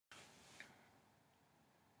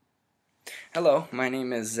Hello, my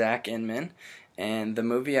name is Zach Inman, and the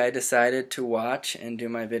movie I decided to watch and do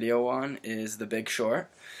my video on is The Big Short.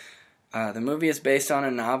 The movie is based on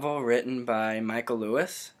a novel written by Michael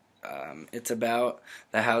Lewis. It's about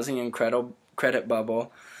the housing and credit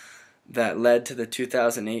bubble that led to the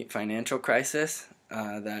 2008 financial crisis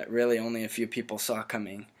that really only a few people saw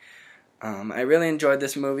coming. I really enjoyed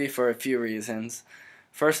this movie for a few reasons.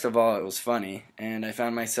 First of all, it was funny, and I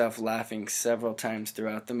found myself laughing several times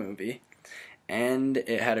throughout the movie. And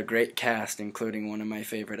it had a great cast, including one of my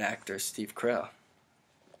favorite actors, Steve Carell.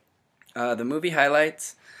 The movie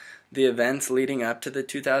highlights the events leading up to the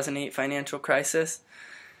 2008 financial crisis,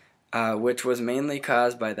 which was mainly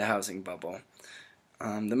caused by the housing bubble.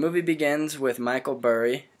 The movie begins with Michael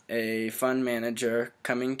Burry, a fund manager,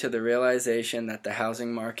 coming to the realization that the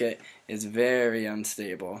housing market is very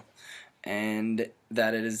unstable and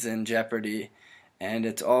that it is in jeopardy. And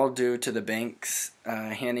it's all due to the banks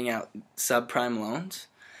handing out subprime loans.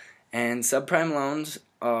 And subprime loans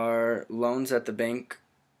are loans that the bank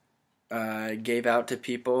gave out to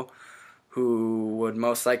people who would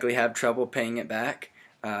most likely have trouble paying it back,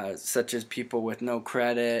 such as people with no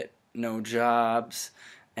credit, no jobs,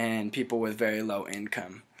 and people with very low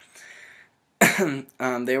income.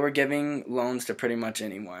 They were giving loans to pretty much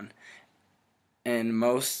anyone. And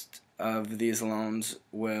most of these loans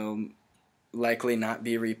will likely not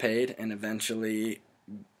be repaid and eventually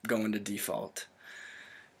go into default.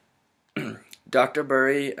 Dr.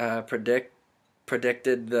 Burry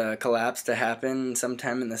predicted the collapse to happen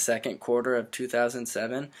sometime in the second quarter of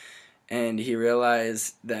 2007, and he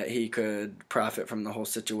realized that he could profit from the whole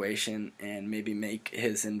situation and maybe make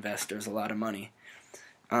his investors a lot of money.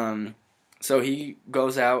 So he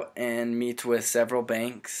goes out and meets with several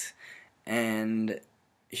banks and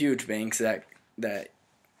huge banks that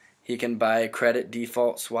he can buy credit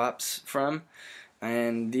default swaps from.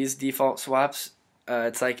 And these default swaps,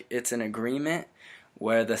 it's an agreement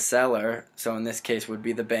where the seller, so in this case would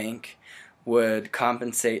be the bank, would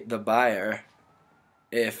compensate the buyer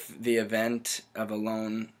if the event of a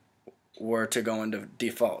loan were to go into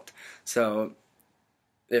default. So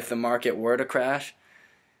if the market were to crash,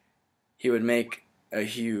 he would make a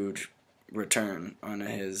huge return on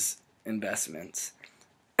his investments.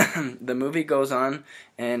 The movie goes on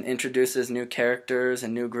and introduces new characters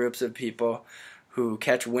and new groups of people who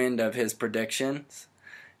catch wind of his predictions,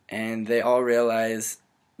 and they all realize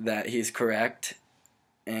that he's correct,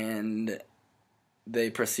 and they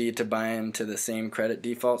proceed to buy into the same credit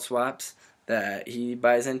default swaps that he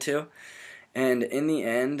buys into. And in the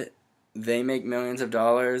end, they make millions of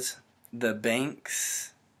dollars. Some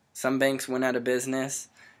banks went out of business,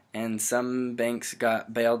 and some banks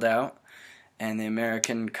got bailed out. And the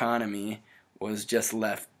American economy was just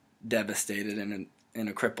left devastated in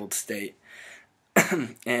a crippled state.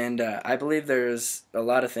 And I believe there's a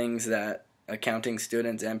lot of things that accounting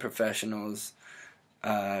students and professionals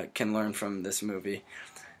can learn from this movie.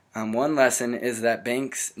 One lesson is that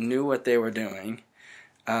banks knew what they were doing.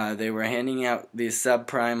 They were handing out these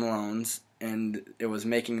subprime loans, and it was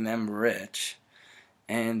making them rich.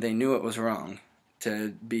 And they knew it was wrong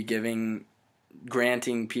to be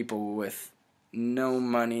granting people with no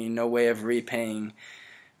money, no way of repaying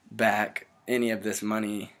back any of this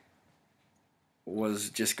money was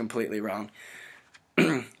just completely wrong.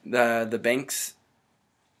 The banks,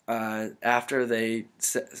 after they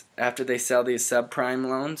sell these subprime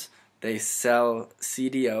loans, they sell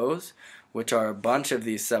CDOs, which are a bunch of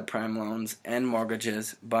these subprime loans and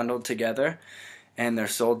mortgages bundled together, and they're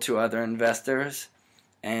sold to other investors.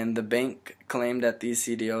 And the bank claimed that these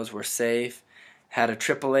CDOs were safe, had a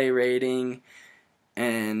AAA rating,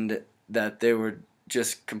 and that they were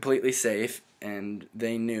just completely safe, and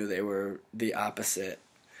they knew they were the opposite.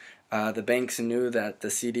 The banks knew that the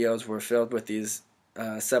CDOs were filled with these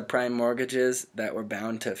subprime mortgages that were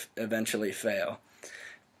bound to eventually fail.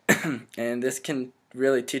 And this can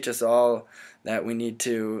really teach us all that we need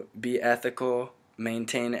to be ethical,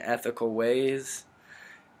 maintain ethical ways,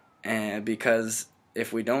 and because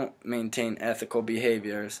if we don't maintain ethical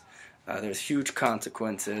behaviors, there's huge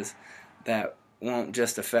consequences that won't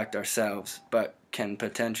just affect ourselves, but can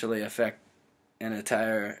potentially affect an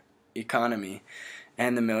entire economy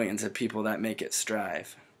and the millions of people that make it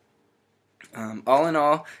strive. All in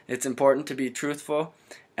all, it's important to be truthful,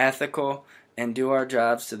 ethical, and do our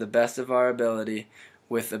jobs to the best of our ability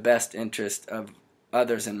with the best interest of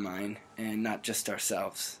others in mind and not just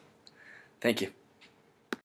ourselves. Thank you.